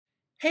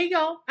Hey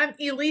y'all, I'm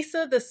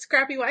Elisa, the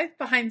Scrappy Wife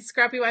behind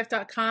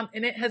ScrappyWife.com,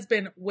 and it has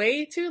been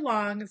way too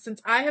long since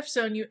I have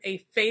shown you a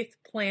faith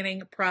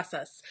planning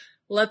process.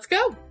 Let's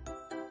go!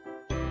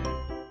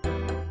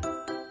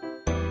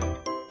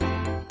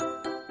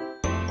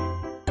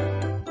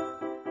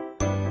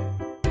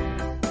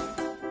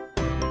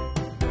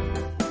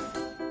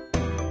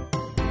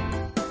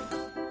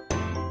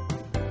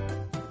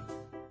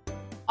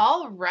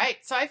 All right,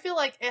 so I feel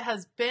like it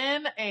has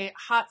been a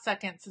hot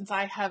second since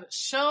I have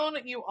shown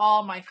you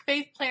all my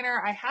faith planner.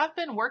 I have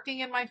been working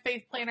in my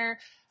faith planner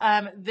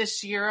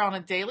this year on a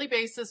daily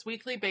basis,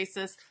 weekly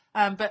basis,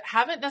 but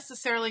haven't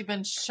necessarily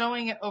been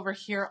showing it over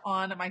here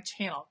on my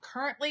channel.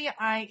 Currently,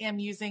 I am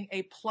using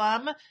a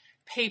plum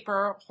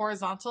paper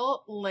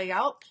horizontal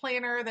layout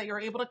planner that you're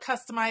able to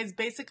customize.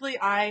 Basically,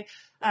 I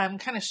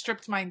kind of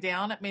stripped mine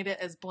down, made it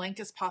as blank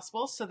as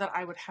possible so that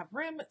I would have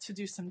room to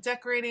do some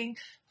decorating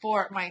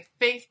for my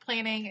faith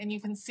planning. And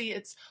you can see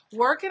it's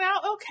working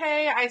out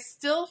okay. I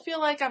still feel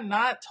like I'm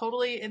not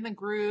totally in the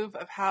groove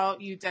of how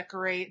you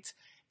decorate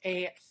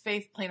a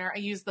faith planner. I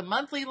use the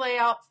monthly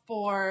layout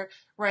for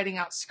writing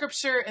out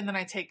scripture, and then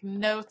I take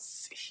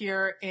notes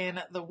here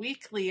in the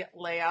weekly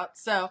layout.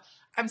 So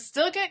I'm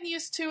still getting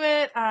used to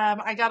it.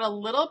 I got a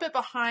little bit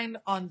behind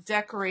on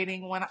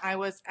decorating when I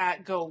was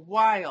at Go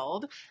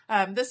Wild.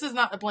 This is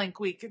not a blank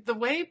week. The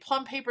way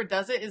Plum Paper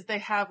does it is they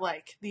have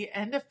like the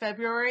end of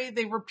February,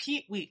 they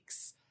repeat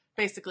weeks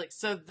basically.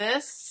 So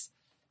this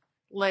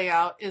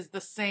layout is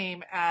the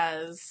same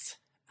as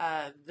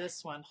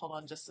this one. Hold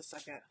on just a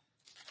second.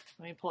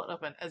 Let me pull it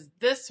open. As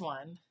this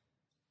one.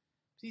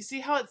 Do you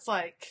see how it's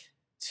like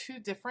two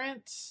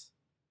different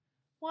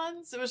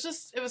ones? It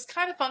was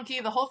kind of funky.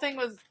 The whole thing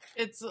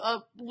it's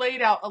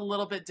laid out a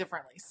little bit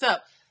differently. So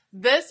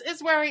this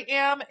is where I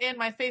am in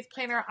my faith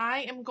planner.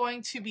 I am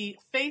going to be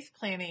faith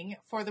planning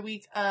for the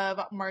week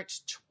of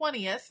March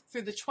 20th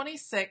through the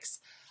 26th.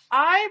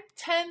 I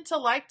tend to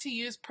like to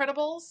use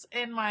printables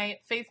in my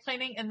faith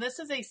planning, and this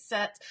is a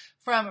set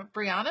from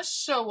Brianna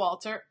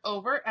Showalter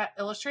over at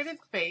Illustrated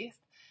Faith.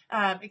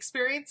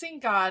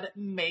 Experiencing God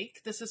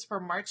Make. This is for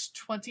March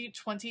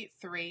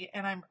 2023,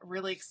 and I'm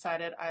really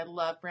excited. I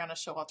love Brianna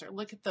Showalter.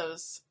 Look at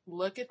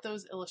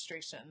those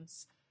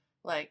illustrations.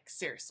 Like,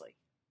 seriously.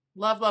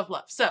 Love, love,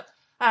 love. So,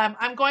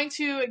 I'm going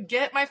to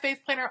get my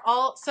faith planner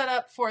all set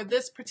up for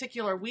this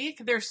particular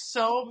week. There's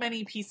so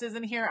many pieces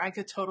in here. I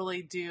could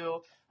totally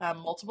do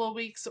multiple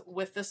weeks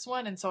with this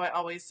one, and so I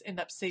always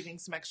end up saving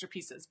some extra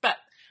pieces. But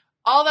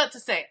all that to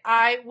say,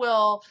 I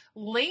will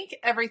link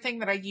everything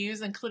that I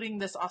use, including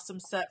this awesome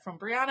set from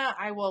Brianna.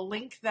 I will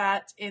link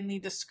that in the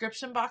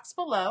description box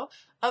below.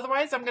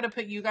 Otherwise, I'm going to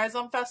put you guys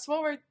on fast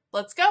forward.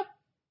 Let's go.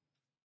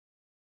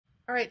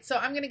 All right, so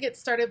I'm going to get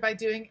started by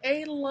doing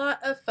a lot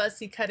of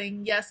fussy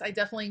cutting. Yes, I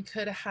definitely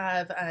could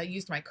have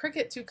used my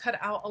Cricut to cut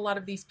out a lot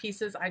of these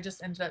pieces. I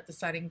just ended up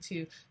deciding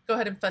to go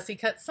ahead and fussy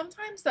cut.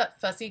 Sometimes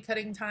that fussy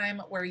cutting time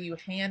where you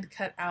hand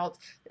cut out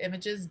the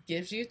images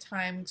gives you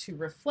time to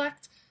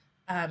reflect.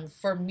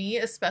 For me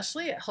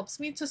especially, it helps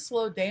me to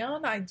slow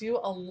down. I do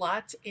a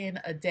lot in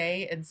a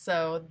day, and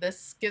so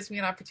this gives me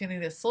an opportunity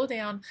to slow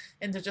down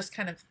and to just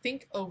kind of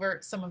think over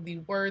some of the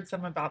words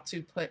I'm about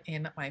to put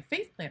in my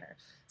faith planner.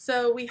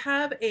 So we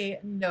have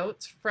a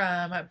note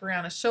from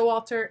Brianna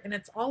Showalter, and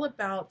it's all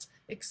about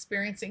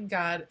experiencing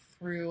God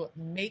through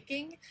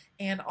making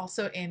and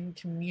also in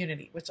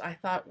community, which I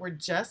thought were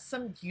just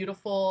some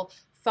beautiful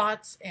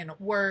thoughts and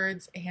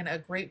words and a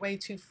great way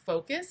to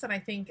focus. And I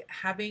think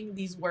having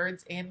these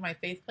words in my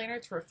faith planner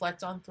to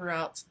reflect on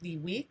throughout the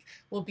week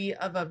will be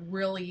of a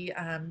really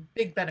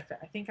big benefit.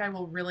 I think I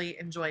will really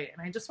enjoy it.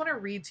 And I just want to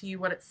read to you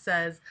what it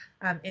says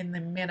in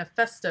the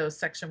manifesto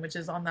section, which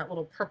is on that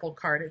little purple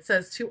card. It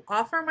says, "To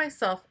offer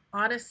myself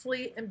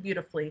honestly and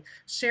beautifully,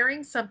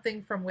 sharing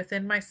something from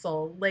within my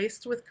soul,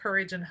 laced with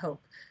courage and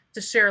hope,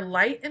 to share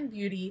light and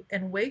beauty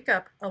and wake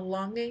up a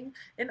longing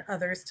in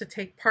others to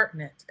take part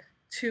in it.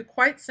 To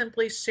quite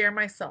simply share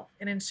myself,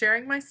 and in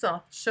sharing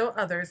myself, show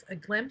others a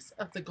glimpse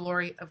of the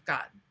glory of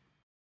God."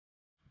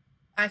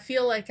 I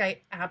feel like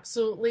I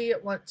absolutely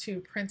want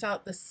to print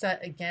out the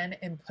set again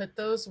and put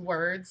those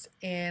words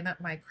in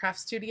my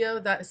craft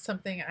studio. That is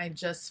something I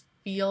just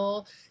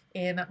feel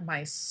in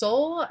my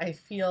soul. I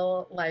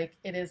feel like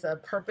it is a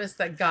purpose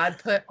that God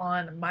put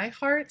on my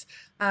heart.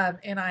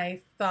 And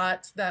I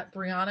thought that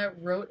Brianna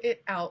wrote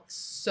it out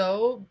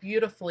so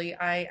beautifully.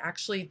 I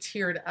actually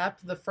teared up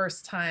the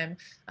first time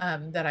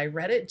that I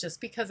read it,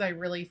 just because I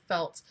really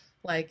felt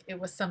like it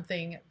was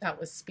something that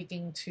was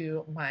speaking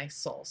to my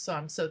soul. So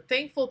I'm so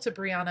thankful to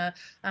Brianna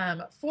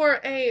for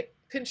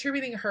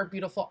contributing her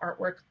beautiful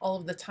artwork all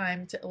of the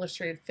time to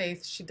Illustrated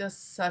Faith. She does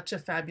such a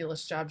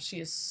fabulous job. She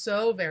is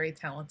so very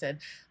talented.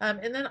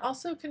 And then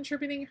also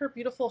contributing her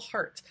beautiful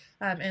heart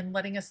and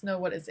letting us know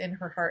what is in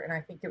her heart. And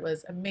I think it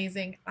was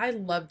amazing. I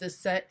love this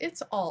set.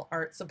 It's all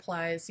art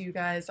supplies, you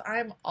guys.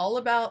 I'm all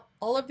about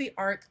all of the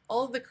art,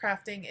 all of the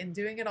crafting, and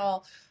doing it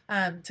all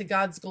to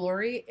God's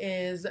glory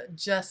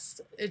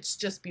it's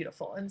just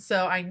beautiful. And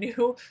so I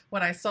knew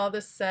when I saw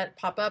this set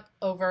pop up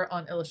over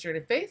on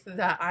Illustrated Faith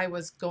that I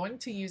was going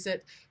to use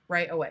it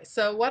right away.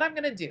 So what I'm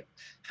going to do,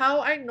 how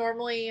I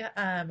normally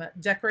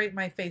decorate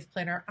my faith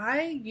planner,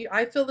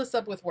 I fill this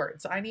up with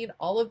words. I need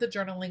all of the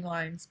journaling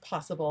lines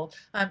possible.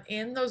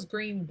 In those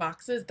green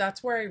boxes,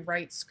 that's where I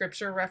write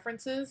scripture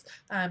references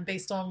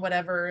based on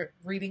whatever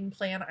reading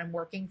plan I'm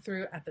working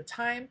through at the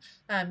time.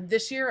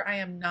 This year, I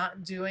am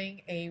not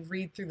doing a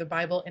read through the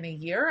Bible in a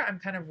year. I'm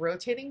kind of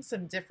rotating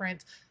some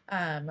different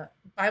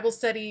Bible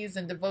studies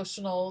and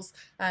devotionals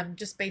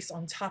just based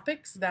on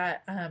topics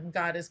that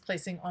God is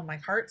placing on my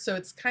heart. So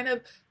it's kind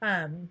of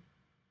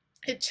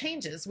it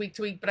changes week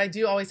to week, but I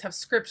do always have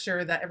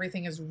scripture that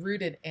everything is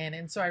rooted in.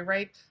 And so I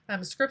write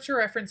scripture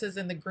references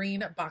in the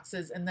green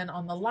boxes, and then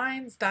on the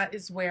lines, that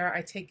is where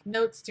I take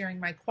notes during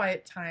my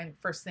quiet time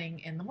first thing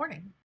in the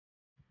morning.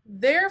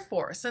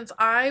 Therefore, since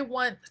I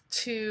want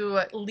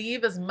to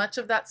leave as much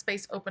of that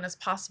space open as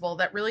possible,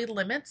 that really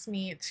limits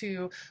me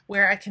to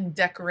where I can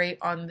decorate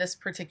on this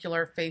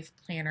particular faith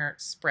planner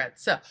spread.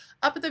 So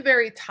up at the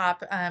very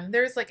top,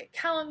 there's like a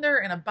calendar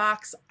and a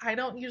box. I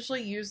don't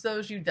usually use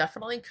those. You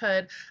definitely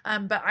could,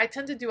 but I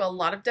tend to do a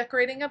lot of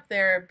decorating up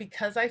there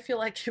because I feel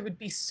like it would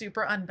be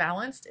super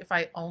unbalanced if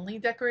I only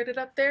decorated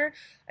up there.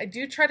 I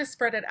do try to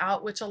spread it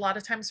out, which a lot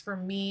of times for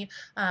me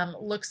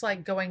looks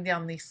like going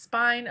down the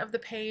spine of the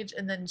page,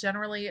 and then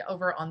generally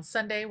over on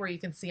Sunday, where you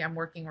can see I'm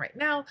working right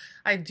now,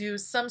 I do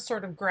some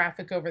sort of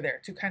graphic over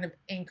there to kind of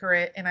anchor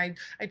it. And I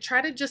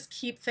try to just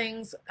keep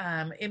things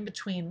in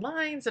between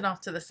lines and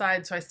off to the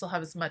side so I still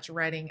have as much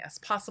writing as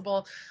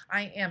possible.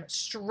 I am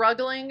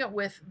struggling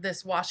with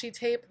this washi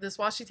tape. This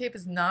washi tape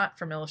is not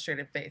from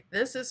Illustrated Faith.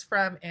 This is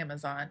from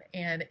Amazon,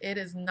 and it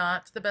is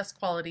not the best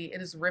quality.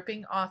 It is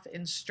ripping off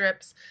in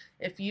strips.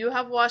 If you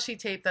have washi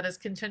tape that is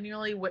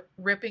continually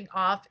ripping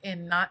off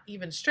in not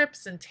even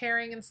strips and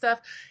tearing and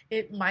stuff,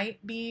 it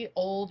might be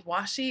old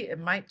washi. It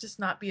might just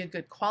not be a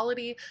good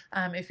quality.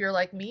 If you're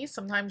like me,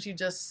 sometimes you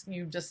just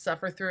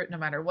suffer through it no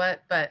matter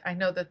what. But I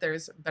know that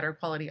there's better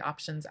quality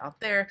options out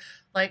there.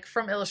 Like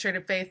from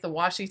Illustrated Faith, the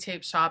washi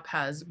tape shop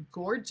has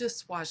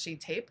gorgeous washi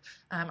tape.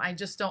 I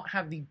just don't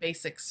have the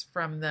basics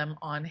from them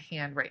on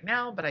hand right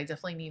now, but I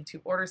definitely need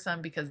to order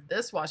some because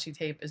this washi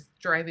tape is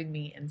driving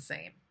me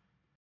insane.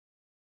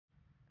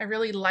 I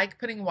really like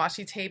putting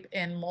washi tape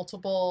in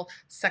multiple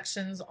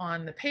sections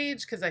on the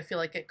page because I feel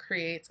like it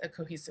creates a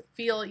cohesive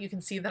feel. You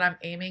can see that I'm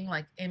aiming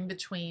like in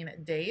between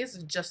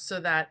days just so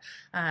that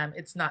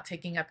it's not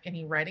taking up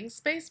any writing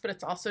space, but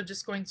it's also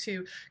just going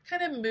to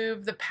kind of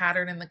move the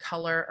pattern and the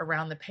color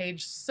around the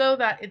page so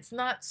that it's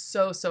not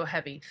so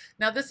heavy.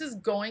 Now this is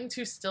going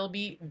to still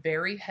be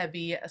very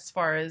heavy as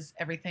far as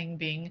everything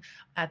being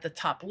at the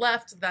top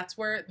left. That's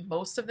where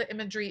most of the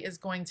imagery is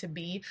going to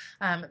be.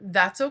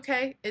 That's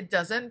okay. It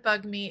doesn't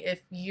bug me.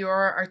 If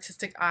your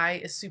artistic eye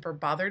is super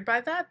bothered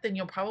by that, then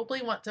you'll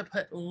probably want to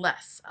put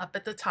less up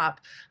at the top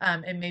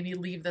and maybe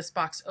leave this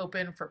box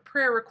open for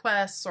prayer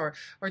requests or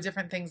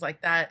different things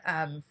like that.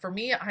 For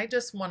me, I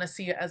just want to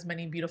see as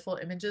many beautiful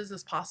images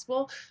as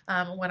possible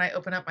when I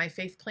open up my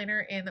faith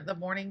planner in the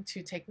morning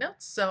to take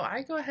notes. So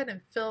I go ahead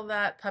and fill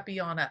that puppy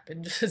on up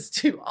and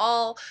just do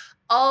all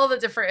the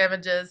different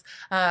images.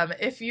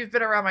 If you've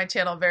been around my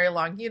channel very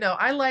long, you know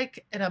I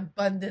like an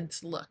abundant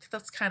look.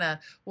 That's kind of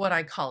what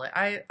I call it.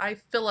 I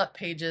fill up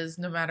pages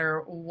no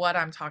matter what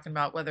I'm talking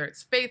about, whether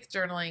it's faith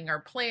journaling or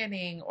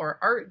planning or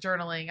art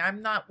journaling.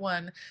 I'm not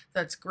one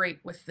that's great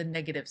with the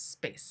negative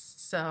space.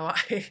 So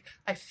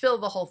I fill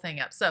the whole thing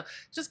up. So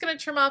just going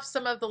to trim off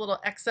some of the little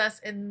excess,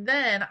 and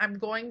then I'm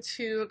going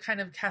to kind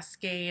of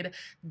cascade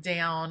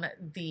down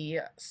the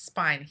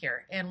spine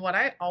here. And what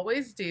I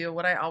always do,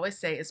 what I always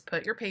say is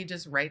put your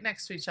pages right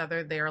next to each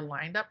other. They are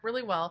lined up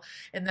really well.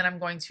 And then I'm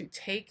going to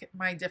take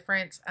my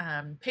different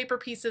paper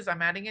pieces.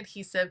 I'm adding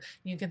adhesive.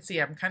 You can see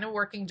I'm kind of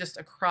working just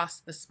across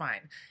the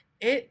spine.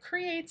 It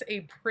creates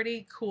a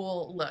pretty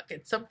cool look.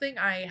 It's something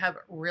I have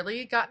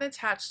really gotten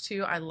attached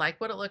to. I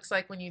like what it looks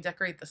like when you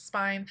decorate the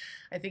spine.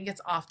 I think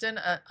it's often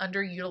an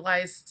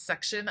underutilized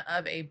section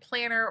of a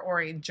planner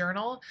or a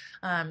journal.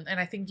 And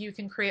I think you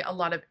can create a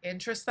lot of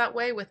interest that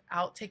way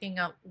without taking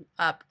up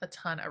a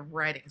ton of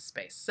writing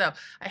space. So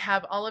I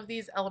have all of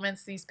these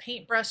elements, these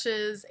paint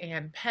brushes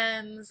and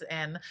pens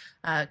and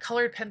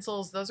colored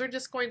pencils. Those are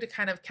just going to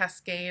kind of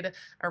cascade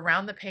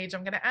around the page.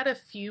 I'm going to add a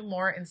few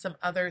more in some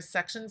other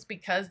sections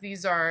because these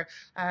are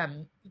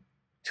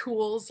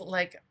tools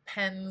like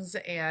pens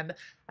and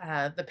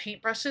the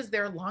paint brushes.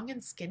 They're long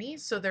and skinny,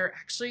 so they're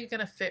actually going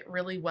to fit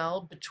really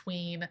well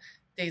between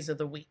days of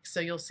the week. So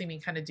you'll see me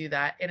kind of do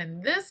that. And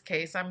in this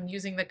case, I'm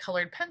using the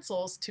colored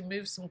pencils to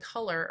move some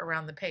color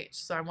around the page.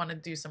 So I want to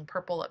do some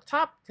purple up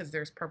top because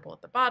there's purple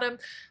at the bottom.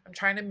 I'm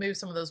trying to move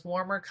some of those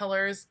warmer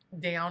colors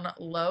down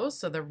low,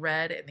 so the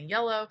red and the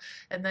yellow,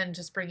 and then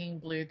just bringing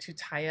blue to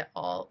tie it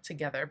all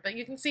together. But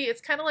you can see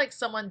it's kind of like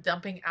someone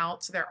dumping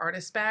out their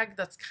artist bag.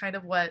 That's kind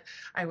of what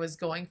I was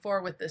going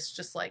for with this,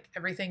 just like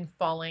everything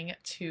falling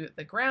to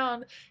the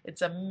ground.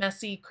 It's a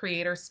messy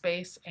creator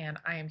space, and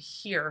I am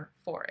here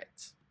for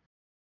it.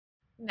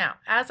 Now,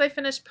 as I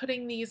finish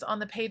putting these on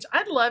the page,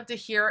 I'd love to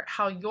hear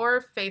how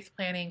your faith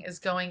planning is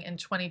going in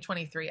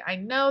 2023. I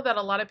know that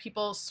a lot of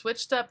people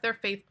switched up their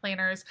faith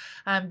planners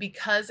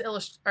because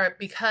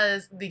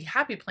the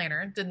Happy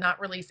Planner did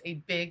not release a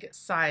big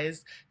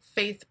size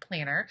faith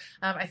planner.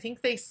 I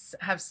think they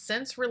have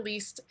since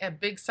released a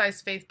big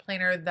size faith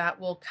planner that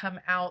will come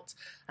out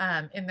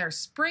in their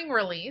spring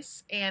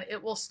release, and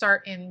it will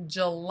start in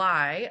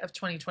July of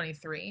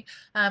 2023.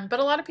 But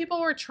a lot of people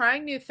were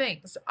trying new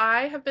things.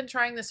 I have been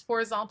trying this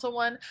horizontal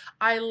one.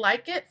 I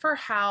like it for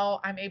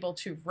how I'm able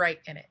to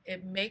write in it.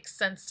 It makes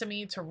sense to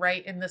me to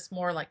write in this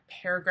more like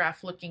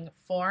paragraph looking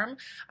form.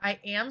 I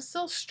am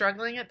still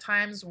struggling at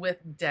times with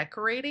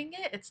decorating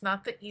it. It's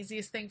not the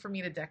easiest thing for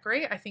me to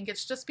decorate. I think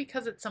it's just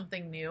because it's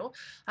something new.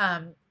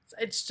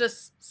 It's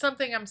just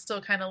something I'm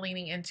still kind of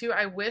leaning into.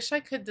 I wish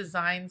I could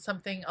design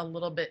something a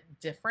little bit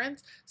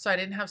different so I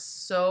didn't have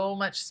so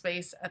much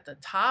space at the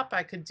top.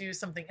 I could do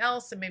something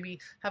else and maybe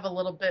have a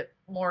little bit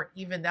more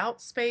evened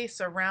out space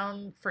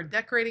around for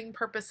decorating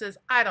purposes.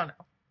 I don't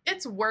know.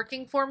 It's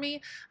working for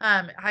me.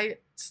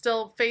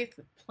 Faith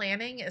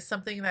planning is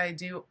something that I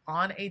do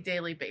on a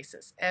daily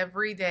basis.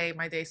 Every day,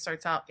 my day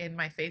starts out in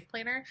my faith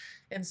planner.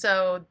 And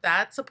so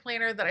that's a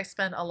planner that I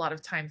spend a lot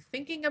of time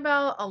thinking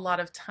about, a lot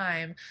of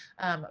time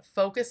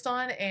focused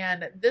on.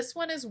 And this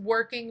one is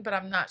working, but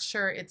I'm not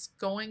sure it's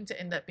going to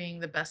end up being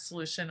the best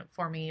solution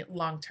for me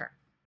long term.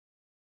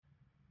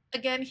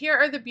 Again, here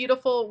are the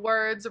beautiful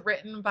words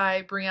written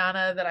by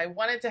Brianna that I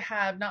wanted to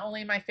have not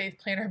only in my faith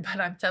planner,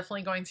 but I'm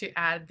definitely going to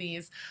add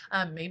these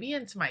maybe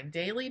into my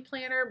daily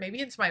planner, maybe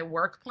into my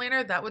work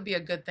planner. That would be a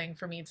good thing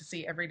for me to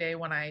see every day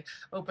when I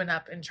open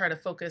up and try to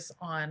focus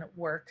on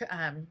work,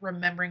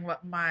 remembering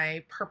what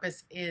my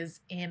purpose is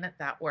in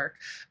that work.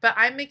 But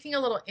I'm making a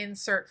little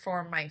insert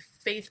for my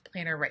faith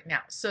planner right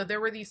now. So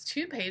there were these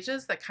 2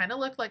 pages that kind of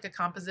look like a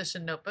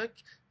composition notebook.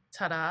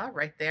 Ta-da,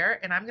 right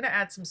there. And I'm going to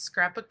add some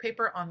scrapbook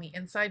paper on the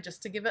inside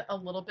just to give it a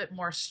little bit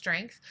more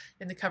strength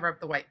and to cover up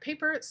the white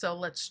paper. So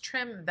let's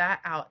trim that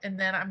out. And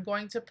then I'm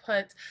going to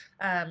put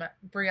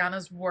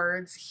Brianna's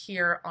words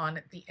here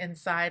on the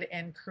inside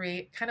and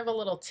create kind of a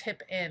little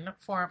tip in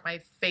for my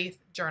faith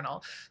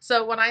journal.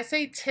 So when I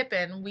say tip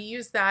in, we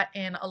use that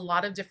in a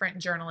lot of different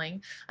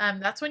journaling.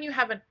 That's when you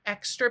have an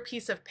extra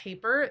piece of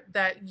paper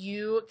that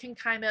you can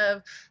kind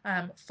of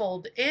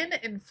fold in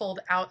and fold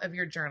out of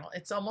your journal.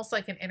 It's almost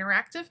like an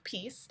interactive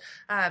piece,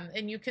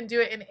 and you can do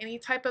it in any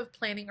type of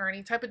planning or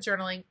any type of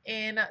journaling.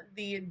 In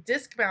the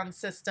disc bound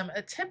system,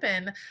 a tip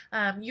in,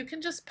 you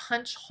can just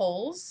punch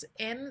holes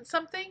in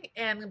something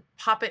and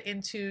pop it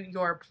into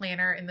your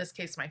planner, in this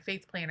case my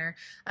faith planner,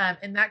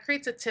 and that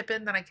creates a tip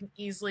in that I can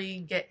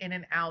easily get in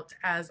and out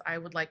as I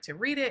would like to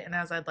read it and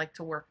as I'd like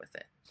to work with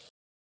it.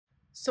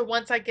 So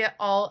once I get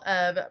all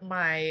of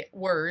my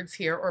words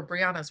here, or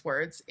Brianna's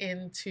words,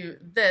 into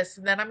this,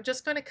 then I'm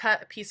just going to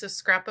cut a piece of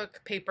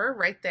scrapbook paper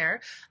right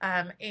there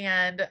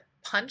and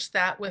punch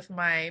that with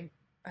my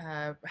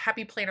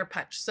Happy Planner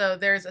punch. So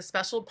there's a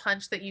special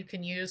punch that you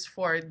can use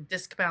for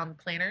disc bound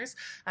planners.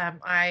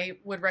 I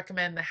would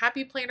recommend the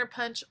Happy Planner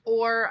punch,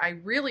 or I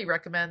really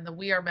recommend the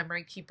We Are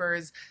Memory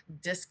Keepers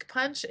disc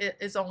punch. It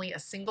is only a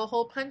single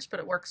hole punch, but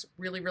it works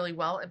really, really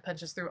well and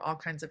punches through all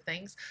kinds of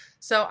things.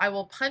 So I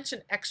will punch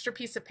an extra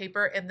piece of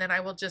paper, and then I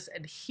will just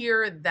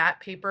adhere that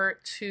paper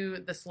to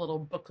this little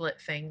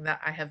booklet thing that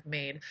I have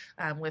made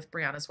with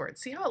Brianna's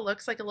words. See how it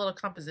looks like a little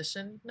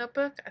composition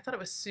notebook? I thought it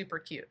was super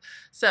cute.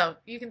 So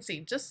you can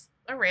see just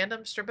a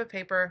random strip of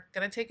paper,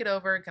 gonna take it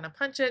over, gonna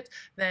punch it,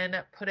 then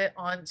put it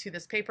onto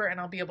this paper, and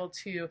I'll be able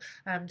to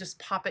just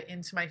pop it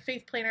into my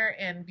faith planner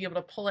and be able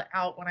to pull it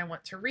out when I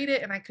want to read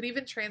it. And I could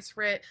even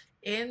transfer it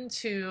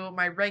into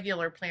my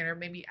regular planner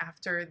maybe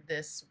after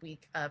this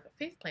week of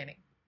faith planning.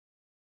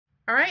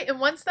 All right, and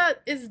once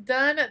that is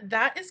done,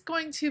 that is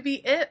going to be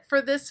it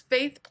for this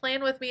faith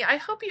plan with me. I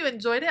hope you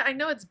enjoyed it. I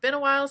know it's been a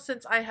while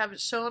since I have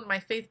shown my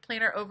faith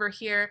planner over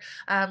here,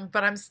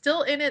 but I'm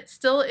still in it,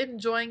 still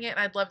enjoying it, and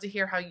I'd love to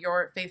hear how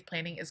your faith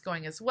planning is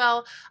going as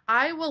well.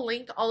 I will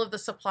link all of the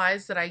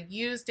supplies that I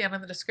use down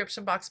in the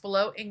description box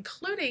below,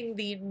 including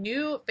the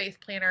new faith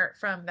planner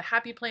from the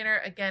Happy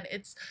Planner. Again,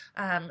 it's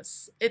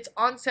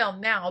on sale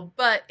now,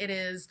 but it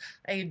is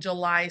a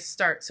July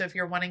start, so if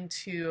you're wanting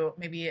to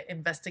maybe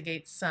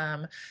investigate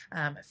some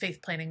faith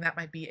planning, that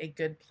might be a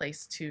good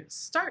place to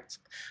start.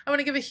 I want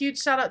to give a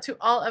huge shout out to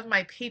all of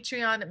my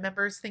Patreon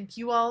members. Thank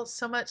you all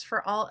so much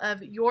for all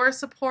of your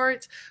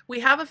support. We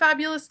have a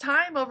fabulous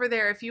time over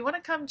there. If you want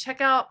to come check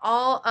out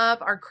all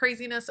of our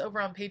craziness over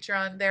on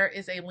Patreon, there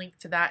is a link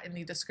to that in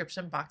the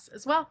description box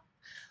as well.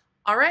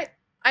 All right,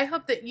 I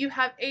hope that you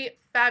have a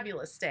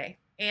fabulous day,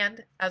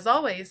 and as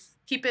always,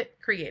 keep it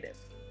creative.